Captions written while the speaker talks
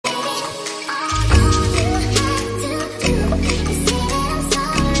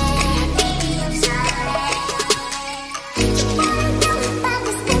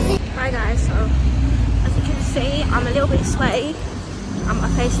bit sweaty and my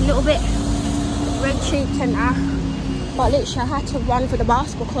face a little bit red cheeked and that. But literally I had to run for the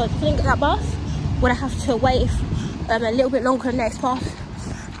bus because if I didn't get that bus, would I have to wait a little bit longer for the next bus,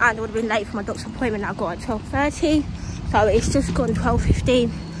 and I would have been late for my doctor's appointment that I got at 12:30. So it's just gone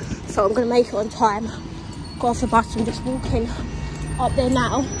 12:15. So I'm gonna make it on time. Go off the bus and just walking up there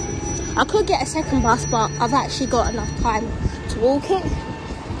now. I could get a second bus, but I've actually got enough time to walk it.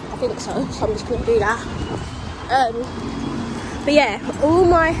 I think so, so I'm just gonna do that. But yeah,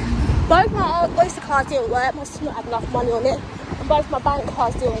 both my Oyster cards didn't work. My sister not had enough money on it. And both my bank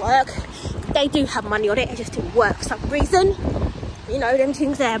cards didn't work. They do have money on it, it just didn't work for some reason. You know, them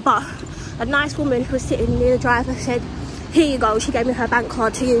things there. But a nice woman who was sitting near the driver said, here you go. She gave me her bank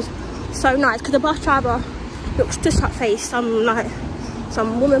card to use. So nice, because the bus driver looks just like face. Some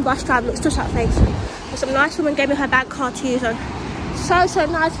woman bus driver looks just like face. And some nice woman gave me her bank card to use. And so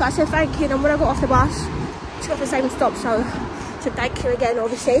nice. I said thank you. And when I got off the bus, she got the same stop. So thank you again,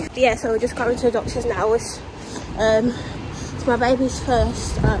 obviously. But yeah, so we're just going to the doctor's now. It's my baby's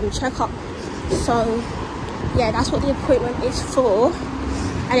first checkup. So yeah, that's what the appointment is for.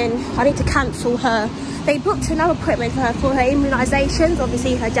 And then I need to cancel her. They booked another appointment for her for her immunisations,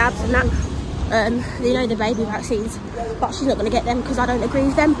 obviously her jabs and that. You know, the baby vaccines. But she's not going to get them because I don't agree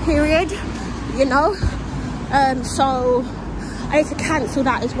with them, period. You know. So I need to cancel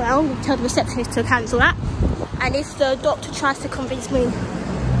that as well. Tell the receptionist to cancel that. And if the doctor tries to convince me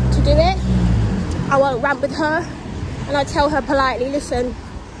to do it, I won't rant with her. And I tell her politely, listen,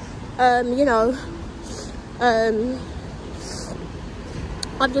 you know,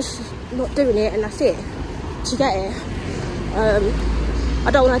 I'm just not doing it and that's it. Do you get it? I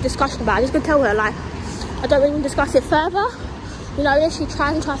don't want a discussion about it. I'm just going to tell her, like, I don't really want to discuss it further. You know, then she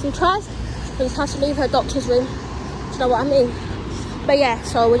tries and tries and tries. And just has to leave her doctor's room. Do you know what I mean? But yeah,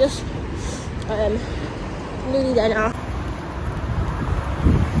 so we're just nearly there now.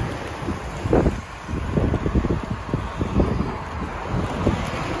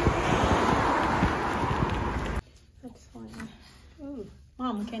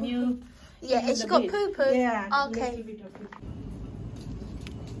 Mom, can you? Yeah, has she got poo-poo? Yeah. Okay.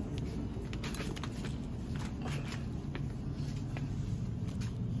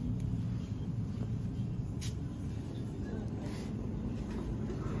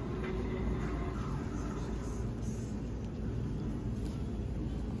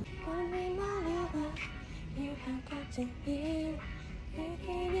 You have got to hear,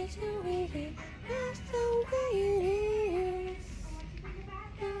 making it so easy. That's the way it is.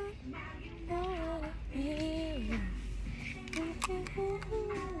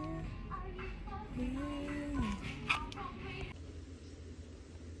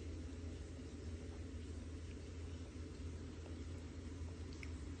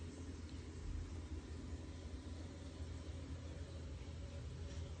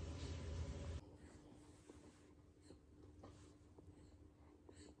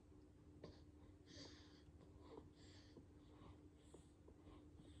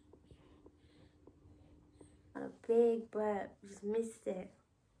 A big burp, just missed it.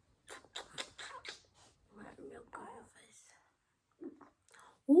 Milk out of this.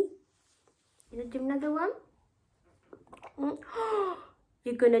 Ooh, you gonna do another one?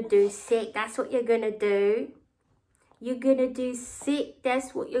 You're gonna do sick, that's what you're gonna do. You're gonna do sick,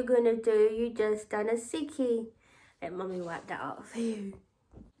 that's what you're gonna do. You just done a sickie. Let mommy wipe that out for you.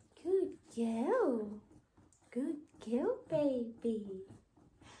 Good girl. Good girl, baby.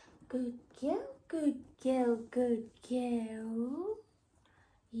 Good girl, good girl, good girl.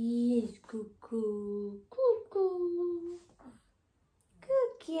 Yes, cuckoo, cuckoo.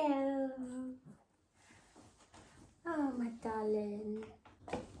 Good girl. Oh, my darling.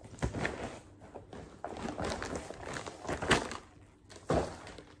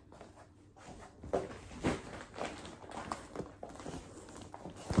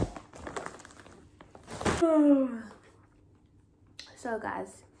 So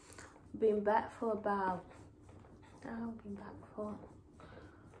guys, been back for about,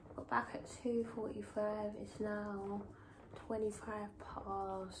 got back at 2:45. It's now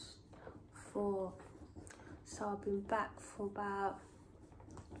 4:25. So I've been back for about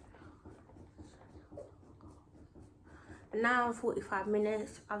an hour and 45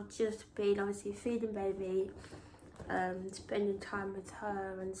 minutes. I've just been obviously feeding baby, spending time with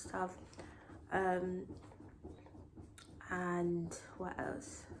her and stuff, and what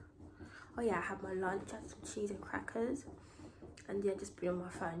else? Oh yeah, I had my lunch, I had some cheese and crackers, and yeah, just been on my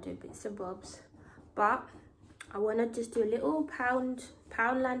phone doing bits and bobs. But I want to just do a little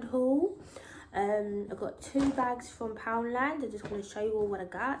Poundland haul. I got 2 bags from Poundland. I'm just going to show you all what I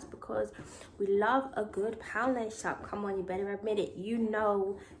got because we love a good Poundland shop. Come on, you better admit it. You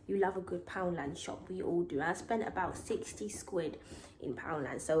know you love a good Poundland shop. We all do. I spent about 60 squid in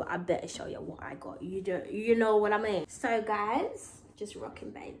Poundland, so I better show you what I got. You know what I mean. So guys, just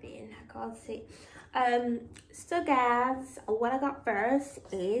rocking baby, and I can't see. So guys, what I got first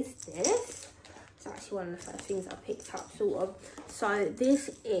is this. It's actually one of the first things I picked up, sort of. So this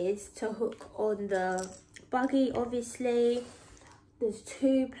is to hook on the buggy, obviously. There's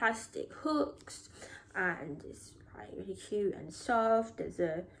 2 plastic hooks, and it's like really cute and soft. There's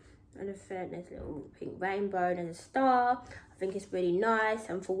a elephant, there's a little pink rainbow, and a star. I think it's really nice,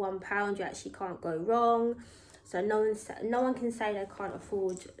 and for £1 you actually can't go wrong. So no one can say they can't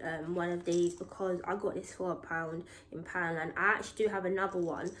afford one of these, because I got this for £1 in Poundland. I actually do have another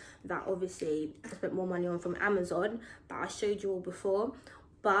one that obviously I spent more money on from Amazon that I showed you all before.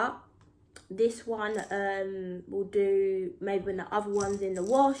 But this one will do maybe when the other one's in the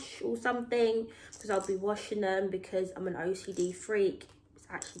wash or something, because I'll be washing them because I'm an OCD freak. It's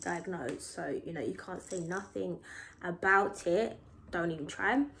actually diagnosed, so you know you can't say nothing about it. Don't even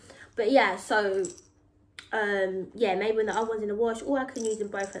try. But yeah, so yeah, maybe when the other one's in the wash, or I can use them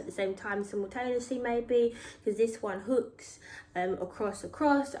both at the same time simultaneously, maybe, because this one hooks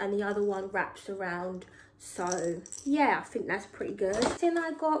across and the other one wraps around. So yeah, I think that's pretty good. The thing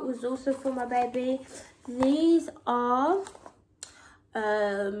I got was also for my baby. These are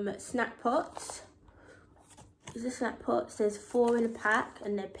snack pots. These are snack pots. There's 4 in a pack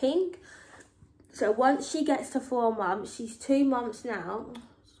and they're pink. So once she gets to 4 months, she's 2 months now.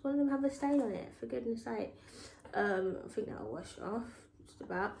 One of them have a stain on it, for goodness sake. I think that'll wash off, just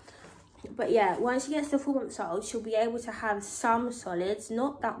about. But yeah, once she gets to 4 months old, she'll be able to have some solids,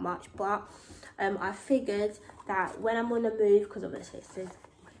 not that much, but I figured that when I'm on the move, because obviously it says,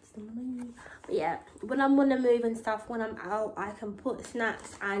 but yeah, when I'm on the move and stuff, when I'm out, I can put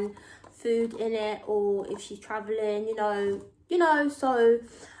snacks and food in it, or if she's traveling, you know, so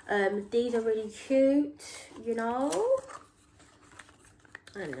these are really cute, you know.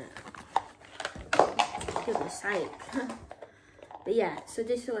 I don't know, goodness sake. But yeah, so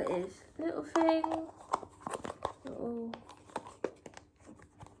this is what it is. Little thing. Little.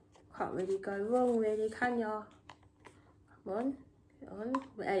 Can't really go wrong, really, can ya? Come on, get on.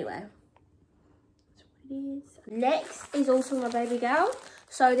 But anyway, that's what it is. Next is also my baby girl.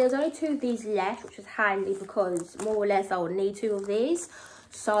 So there's only 2 of these left, which is handy because more or less I would need 2 of these.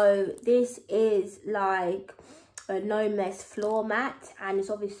 So this is like a no mess floor mat, and it's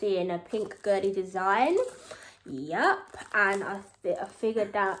obviously in a pink girly design. Yep. And I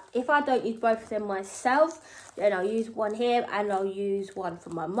figured that if I don't use both of them myself, then I'll use one here and I'll use one for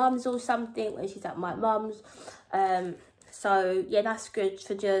my mum's or something when she's at my mum's. So yeah, that's good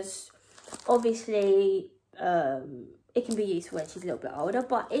for just, obviously it can be used for when she's a little bit older,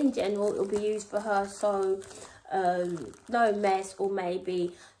 but in general it'll be used for her, so no mess, or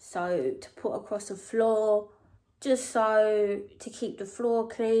maybe so to put across the floor, just so to keep the floor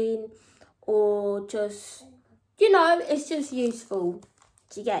clean, or just, you know, it's just useful.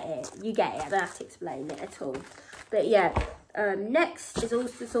 Do you get it? You get it. I don't have to explain it at all. But yeah, next is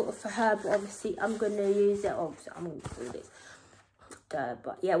also sort of for her, but obviously I'm going to use it. Obviously, I'm going to do this.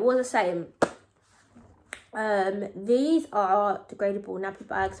 But yeah, what was I saying? These are degradable nappy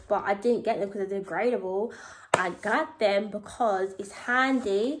bags, but I didn't get them because they're degradable. I got them because it's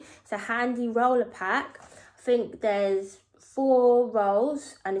handy. It's a handy roller pack. I think there's 4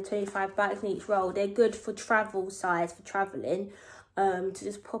 rolls and the 25 bags in each roll. They're good for travel size, for traveling, to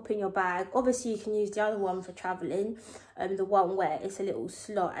just pop in your bag. Obviously you can use the other one for traveling, the one where it's a little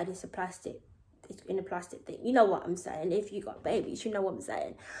slot and it's in a plastic thing. You know what I'm saying. If you got babies, you know what I'm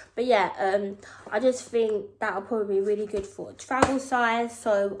saying. But yeah, I just think that'll probably be really good for travel size,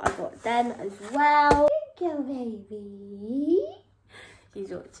 so I got them as well. Thank you, baby. She's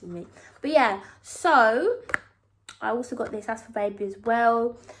watching me. But yeah, so I also got this. That's for baby as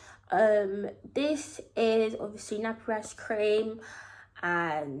well. This is obviously nappy rash cream,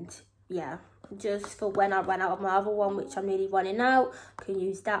 and yeah, just for when I run out of my other one, which I'm nearly running out, I can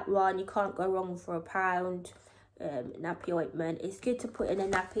use that one. You can't go wrong for £1. Nappy ointment. It's good to put in a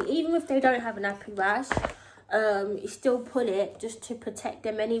nappy, even if they don't have a nappy rash. You still put it just to protect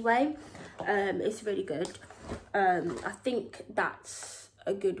them anyway. It's really good. I think that's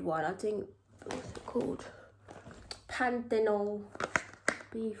a good one. I think, what's it called? Pandanol,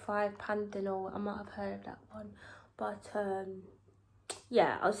 B5 Pandanol. I might have heard of that one, but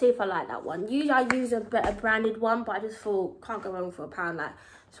yeah, I'll see if I like that one. Usually I use a better branded one, but I just thought, can't go wrong for £1, like,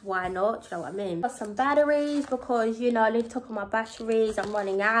 so why not? Do you know what I mean? Got some batteries because, you know, I need to top of my batteries. I'm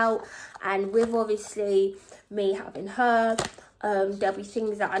running out, and with obviously me having her, there'll be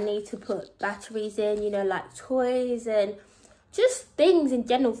things that I need to put batteries in, you know, like toys and just things in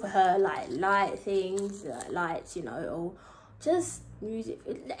general for her, like light things, lights, you know, or just music,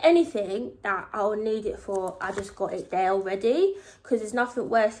 anything that I'll need it for. I just got it there already, because there's nothing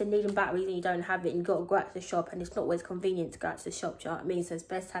worse than needing batteries and you don't have it and you've got to go out to the shop, and it's not always convenient to go out to the shop, do you know what I mean? So it's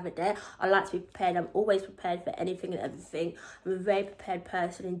best to have it there. I like to be prepared. I'm always prepared for anything and everything. I'm a very prepared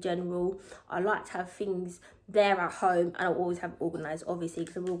person in general. I like to have things there at home, and I'll always have it organised, obviously,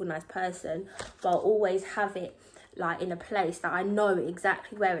 because I'm an organised person, but I'll always have it like in a place that I know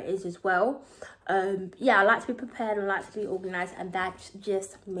exactly where it is as well. Yeah, I like to be prepared and I like to be organised, and that's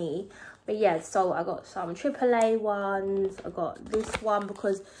just me. But yeah, so I got some AAA ones. I got this one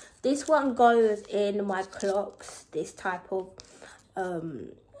because this one goes in my clocks, this type of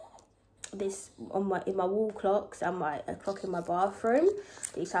this on my wall clocks, and my clock in my bathroom.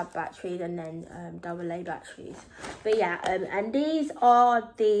 These have batteries, and then AA batteries. But yeah, and these are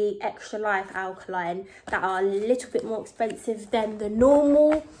the Extra Life alkaline that are a little bit more expensive than the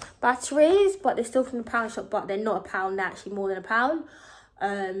normal batteries, but they're still from the pound shop, but they're not £1, they're actually more than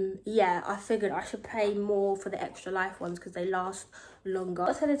 £1. Yeah, I figured I should pay more for the Extra Life ones because they last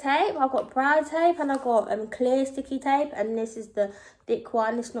longer. So the tape, I've got brown tape and I've got clear sticky tape, and this is the thick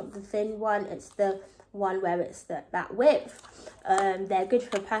one. It's not the thin one, it's the one where it's that width. They're good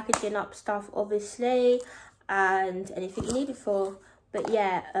for packaging up stuff, obviously, and anything you need it for. But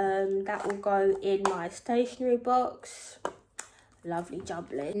yeah, that will go in my stationery box. Lovely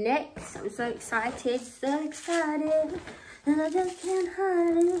jubbly. Next, I'm so excited, and I just can't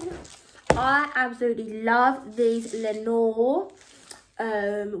hide it. I absolutely love these Lenore,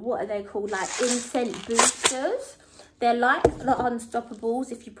 what are they called, like incense boosters. They're like the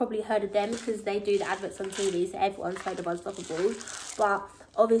Unstoppables, if you've probably heard of them, because they do the adverts on TV, so everyone's heard of Unstoppables. But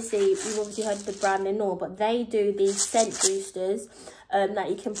obviously, you've obviously heard of the brand Lenore, but they do these scent boosters that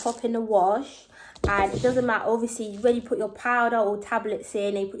you can pop in the wash. And it doesn't matter, obviously, when you put your powder or tablets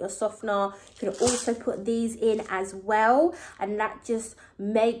in and you put your softener, you can also put these in as well. And that just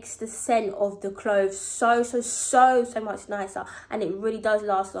makes the scent of the clothes so much nicer. And it really does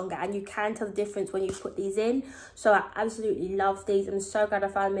last longer. And you can tell the difference when you put these in. So I absolutely love these. I'm so glad I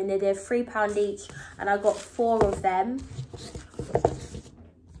found them in there. They're £3 each. And I got 4 of them.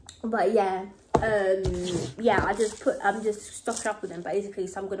 But yeah. Yeah, I'm just stocking up with them basically,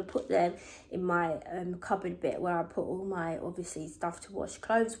 so I'm going to put them in my cupboard bit where I put all my obviously stuff to wash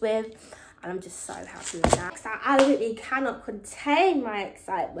clothes with, and I'm just so happy with that. So I absolutely cannot contain my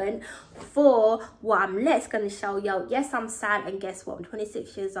excitement for what I'm next going to show you. Yes, I'm sad, and guess what, I'm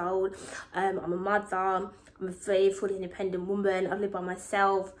 26 years old. I'm a mother. I'm a very fully independent woman. I've lived by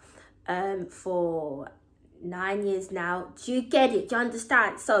myself for 9 years now. Do you get it? Do you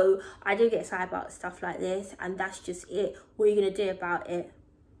understand? So I do get excited about stuff like this, and that's just it. What are you gonna do about it?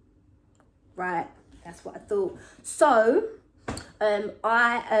 Right, that's what I thought. So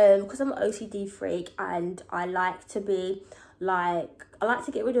because I'm an OCD freak, and I like to be like, I like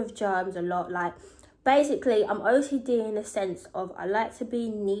to get rid of germs a lot. Like, basically, I'm OCD in the sense of I like to be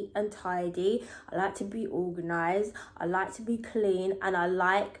neat and tidy, I like to be organised, I like to be clean, and I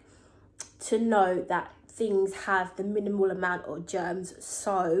like to know that things have the minimal amount of germs.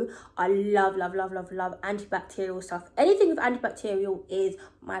 So I love antibacterial stuff. Anything with antibacterial is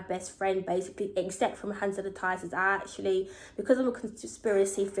my best friend basically, except from hand sanitizers. I actually, because I'm a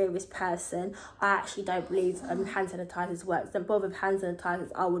conspiracy theorist person, I actually don't believe hand sanitizers work. Don't bother with hand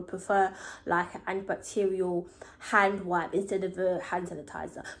sanitizers. I would prefer like an antibacterial hand wipe instead of a hand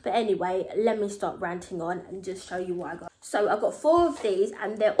sanitizer. But anyway, let me stop ranting on and just show you what I got. So I got 4 of these,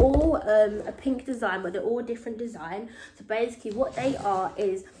 and they're all a pink design, but they're all different design. So basically what they are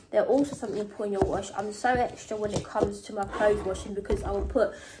is, they're also something you put in your wash. I'm so extra when it comes to my clothes washing, because I will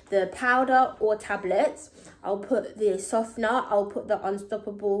put the powder or tablets, I'll put the softener, I'll put the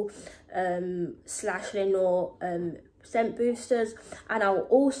Unstoppable / Lenore scent boosters, and I'll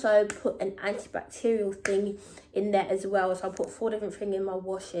also put an antibacterial thing in there as well. So I'll put 4 different things in my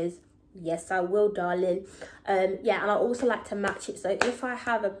washes. Yes, I will, darling. Yeah, and I also like to match it. So if I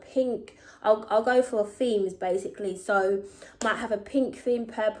have a pink, I'll go for themes basically. So might have a pink theme,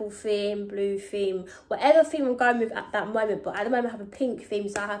 purple theme, blue theme, whatever theme I'm going with at that moment. But at the moment I have a pink theme.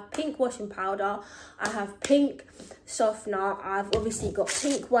 So I have pink washing powder, I have pink softener, I've obviously got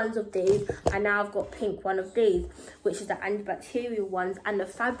pink ones of these, and now I've got pink one of these, which is the antibacterial ones, and the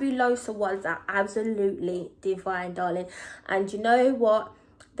Fabulosa ones are absolutely divine, darling. And you know what?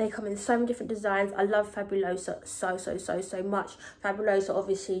 They come in so many different designs. I love Fabulosa so much. Fabulosa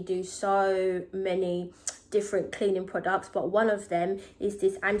obviously do so many different cleaning products, but one of them is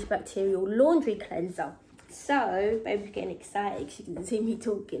this antibacterial laundry cleanser. So baby's getting excited. She can see me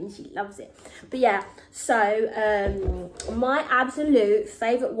talking. She loves it. But yeah, so my absolute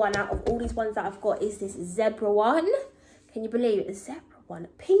favorite one out of all these ones that I've got is this zebra one. Can you believe it? The zebra one,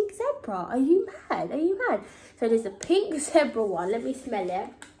 pink zebra. Are you mad? Are you mad? So there's a pink zebra one. Let me smell it.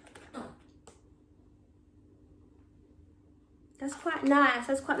 That's quite nice.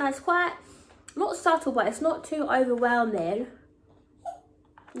 That's quite nice. Quite not subtle, but it's not too overwhelming.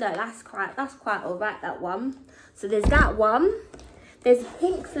 No, that's quite alright, that one. So there's that one. There's a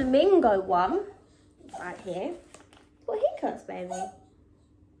pink flamingo one right here. What hiccups, baby?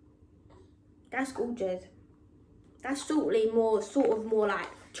 That's gorgeous. That's sort of more like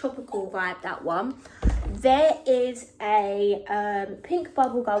tropical vibe, that one. There is a pink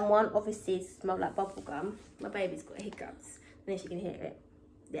bubblegum one. Obviously it smells like bubblegum. My baby's got hiccups. And then she can hear it.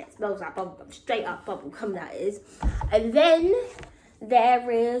 Yeah, it smells like bubblegum. Straight up bubblegum, that is. And then there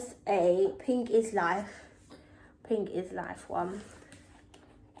is a Pink is Life. Pink is Life one.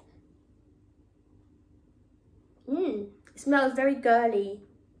 It smells very girly.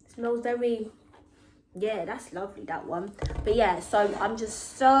 It smells very... Yeah, that's lovely, that one. But yeah, so I'm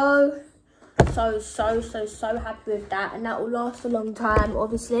just so happy with that, and that will last a long time,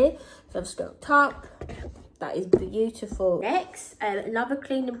 obviously. So I've stocked up. That is beautiful. Next, another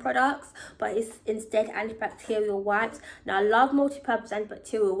cleaning products, but it's instead antibacterial wipes. Now I love multi-purpose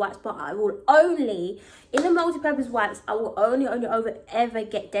antibacterial wipes, but I will only, in the multi-purpose wipes, I will only ever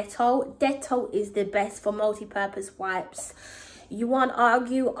get Dettol. Dettol is the best for multi-purpose wipes. You want to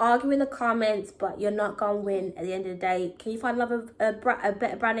argue in the comments, but you're not going to win at the end of the day. Can you find another a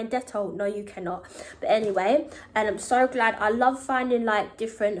better brand than Dettol? No, you cannot. But anyway, and I'm so glad. I love finding like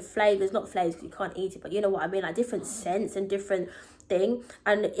different flavours, not flavours because you can't eat it, but you know what I mean, like different scents and different thing.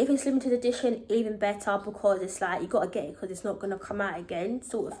 And if it's limited edition, even better, because it's like you got to get it because it's not going to come out again,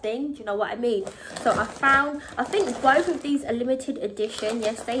 sort of thing. Do you know what I mean? So I think both of these are limited edition.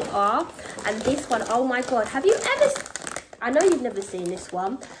 Yes, they are. And this one, oh my God, have you ever... I know you've never seen this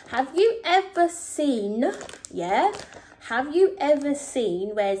one. Have you ever seen, yeah? Have you ever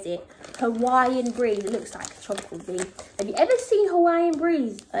seen, where is it? Hawaiian Breeze. It looks like a tropical bee. Have you ever seen Hawaiian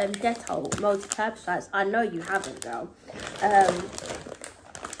Breeze Dettol multi-purpose wipes? I know you haven't, girl.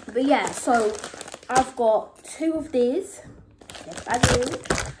 But yeah, so I've got 2 of these. Yes, I do.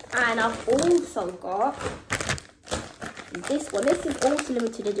 And I've also got this one. This is also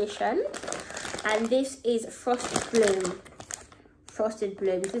limited edition. And this is Frosted Bloom. Frosted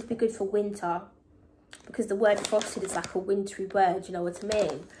Bloom. This would be good for winter, because the word frosted is like a wintry word, you know what I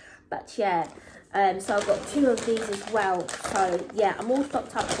mean? But yeah, so I've got 2 of these as well. So yeah, I'm all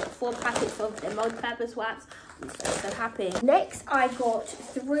stocked up. I've got 4 packets of the multi-purpose wipes. I'm so happy. Next, I got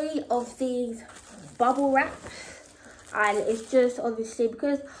 3 of these bubble wraps. And it's just obviously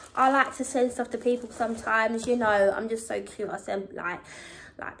because I like to send stuff to people sometimes, you know, I'm just so cute. I send like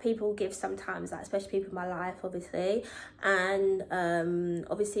people give sometimes, like especially people in my life, obviously. And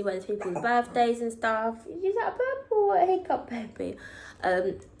obviously when it's people's birthdays and stuff, is that a purple or a hiccup, baby?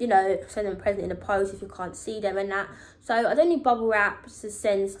 You know, send them a present in the post if you can't see them and that. So I don't need bubble wraps to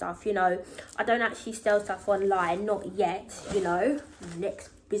send stuff, you know. I don't actually sell stuff online, not yet, you know. Next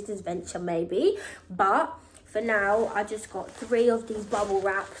business venture maybe. But for now, I just got 3 of these bubble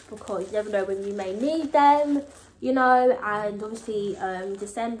wraps because you never know when you may need them, you know. And obviously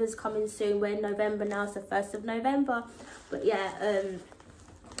December's coming soon. We're in November now, it's the 1st of November. But yeah,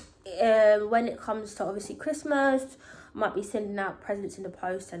 when it comes to obviously Christmas, I might be sending out presents in the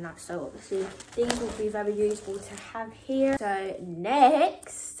post and that. So obviously these will be very useful to have here. So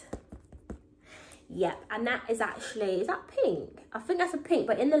next, yeah, and that is actually, is that pink? I think that's a pink,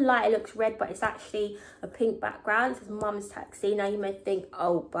 but in the light it looks red, but it's actually a pink background. It says Mum's Taxi. Now you may think,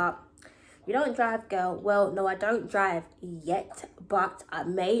 oh, but you don't drive, girl. Well, no, I don't drive yet, but I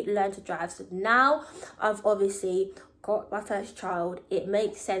may learn to drive. So now I've obviously got my first child, it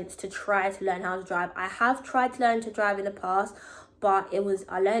makes sense to try to learn how to drive. I have tried to learn to drive in the past, but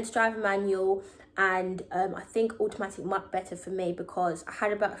I learned to drive a manual, and I think automatic much better for me, because I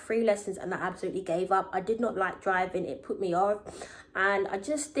had about 3 lessons and I absolutely gave up. I did not like driving, it put me off, and I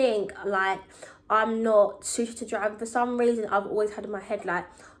just think like I'm not suited to driving. For some reason I've always had in my head like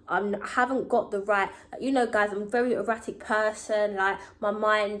I haven't got the right, you know guys, I'm a very erratic person. Like my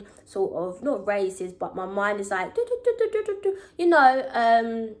mind sort of not races, but my mind is like do, do, do, do, do, do, do. You know,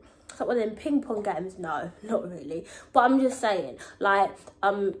 it's like one of them ping pong games. No, not really, but I'm just saying, like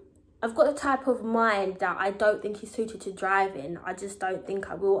I've got the type of mind that I don't think is suited to driving. I just don't think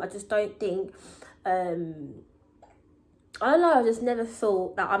I will. I just don't think I don't know, I just never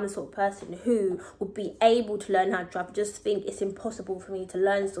thought that I'm the sort of person who would be able to learn how to drive. I just think it's impossible for me to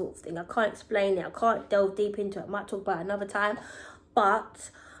learn, sort of thing. I can't explain it. I can't delve deep into it. I might talk about it another time. But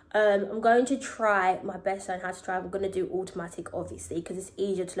I'm going to try my best to learn how to drive. I'm going to do automatic, obviously, because it's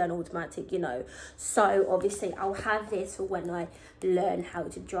easier to learn automatic, you know. So, obviously, I'll have this for when I learn how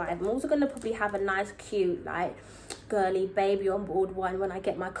to drive. I'm also going to probably have a nice, cute, like, girly baby on board one when I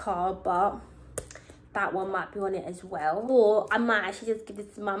get my car, but that one might be on it as well. Or I might actually just give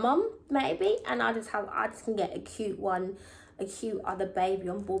this to my mum, maybe, and I just can get a cute one, a cute other baby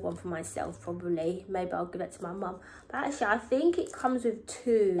on board one for myself, probably. Maybe I'll give it to my mum. But actually, I think it comes with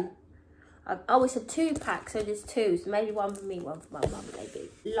 2. Oh, it's a 2-pack, so there's 2. So maybe one for me, one for my mum, maybe.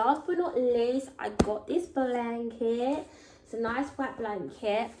 Last but not least, I got this blanket. It's a nice white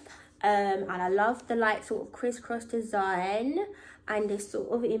blanket. And I love the like sort of crisscross design, and it's sort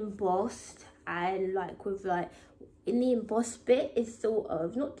of embossed, and like with like in the embossed bit is sort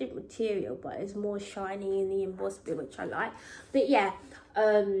of not different material, but it's more shiny in the embossed bit, which I like. But yeah,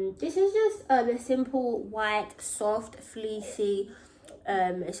 this is just a simple white soft fleecy,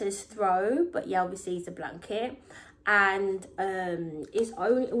 it says throw, but yeah, obviously it's a blanket, and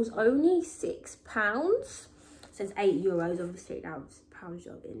it was only £6. It says €8, obviously now it's pounds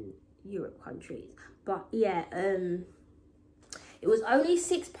in Europe countries, but yeah, it was only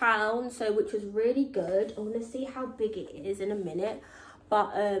 £6, so which was really good. I want to see how big it is in a minute,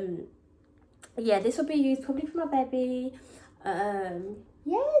 but yeah, this will be used probably for my baby.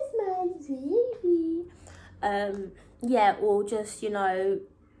 Yes, my baby. Yeah, or just, you know,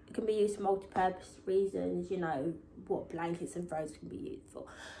 it can be used for multi-purpose reasons. You know what blankets and throws can be used for.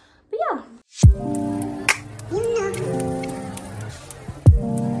 But yeah,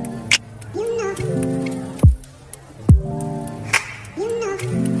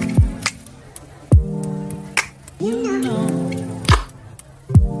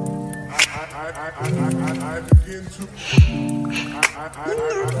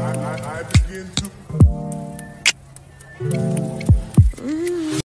 I begin to